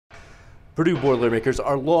Purdue Boilermakers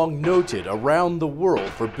are long noted around the world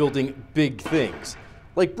for building big things,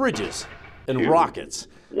 like bridges and rockets.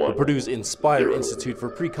 But Purdue's Inspire Institute for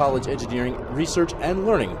Pre-College Engineering Research and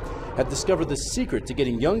Learning have discovered the secret to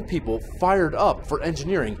getting young people fired up for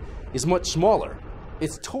engineering is much smaller.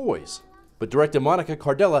 It's toys. But director Monica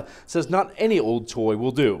Cardella says not any old toy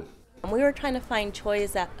will do. We were trying to find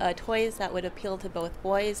toys that would appeal to both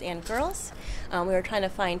boys and girls. We were trying to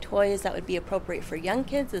find toys that would be appropriate for young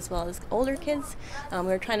kids as well as older kids. We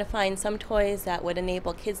were trying to find some toys that would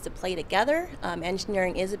enable kids to play together.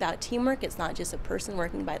 Engineering is about teamwork. It's not just a person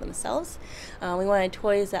working by themselves. We wanted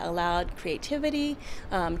toys that allowed creativity,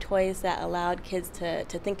 toys that allowed kids to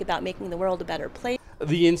think about making the world a better place.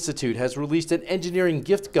 The Institute has released an engineering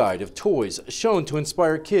gift guide of toys shown to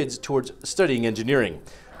inspire kids towards studying engineering.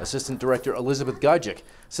 Assistant Director Elizabeth Geichick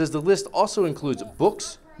says the list also includes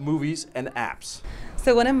books, movies, and apps.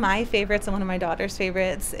 So one of my favorites and one of my daughter's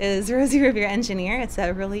favorites is Rosie Revere Engineer. It's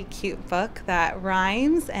a really cute book that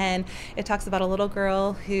rhymes, and it talks about a little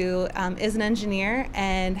girl who is an engineer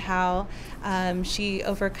and how she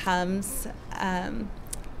overcomes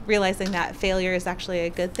realizing that failure is actually a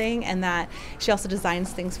good thing, and that she also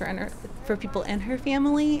designs things for people in her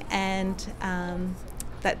family, and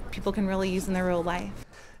that people can really use in their real life.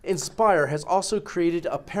 Inspire has also created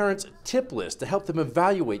a parent's tip list to help them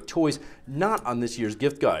evaluate toys not on this year's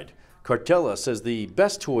gift guide. Cardella says the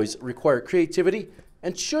best toys require creativity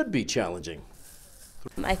and should be challenging.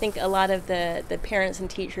 I think a lot of the parents and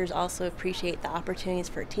teachers also appreciate the opportunities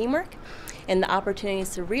for teamwork and the opportunities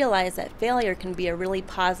to realize that failure can be a really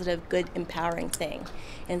positive, good, empowering thing.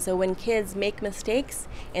 And so when kids make mistakes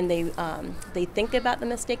and they think about the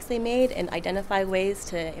mistakes they made and identify ways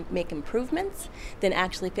to make improvements, then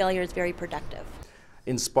actually failure is very productive.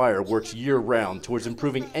 Inspire works year-round towards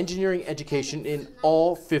improving engineering education in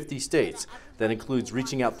all 50 states. That includes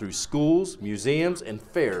reaching out through schools, museums, and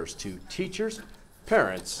fairs to teachers,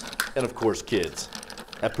 parents, and of course kids.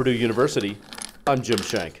 At Purdue University, I'm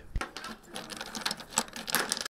Shank.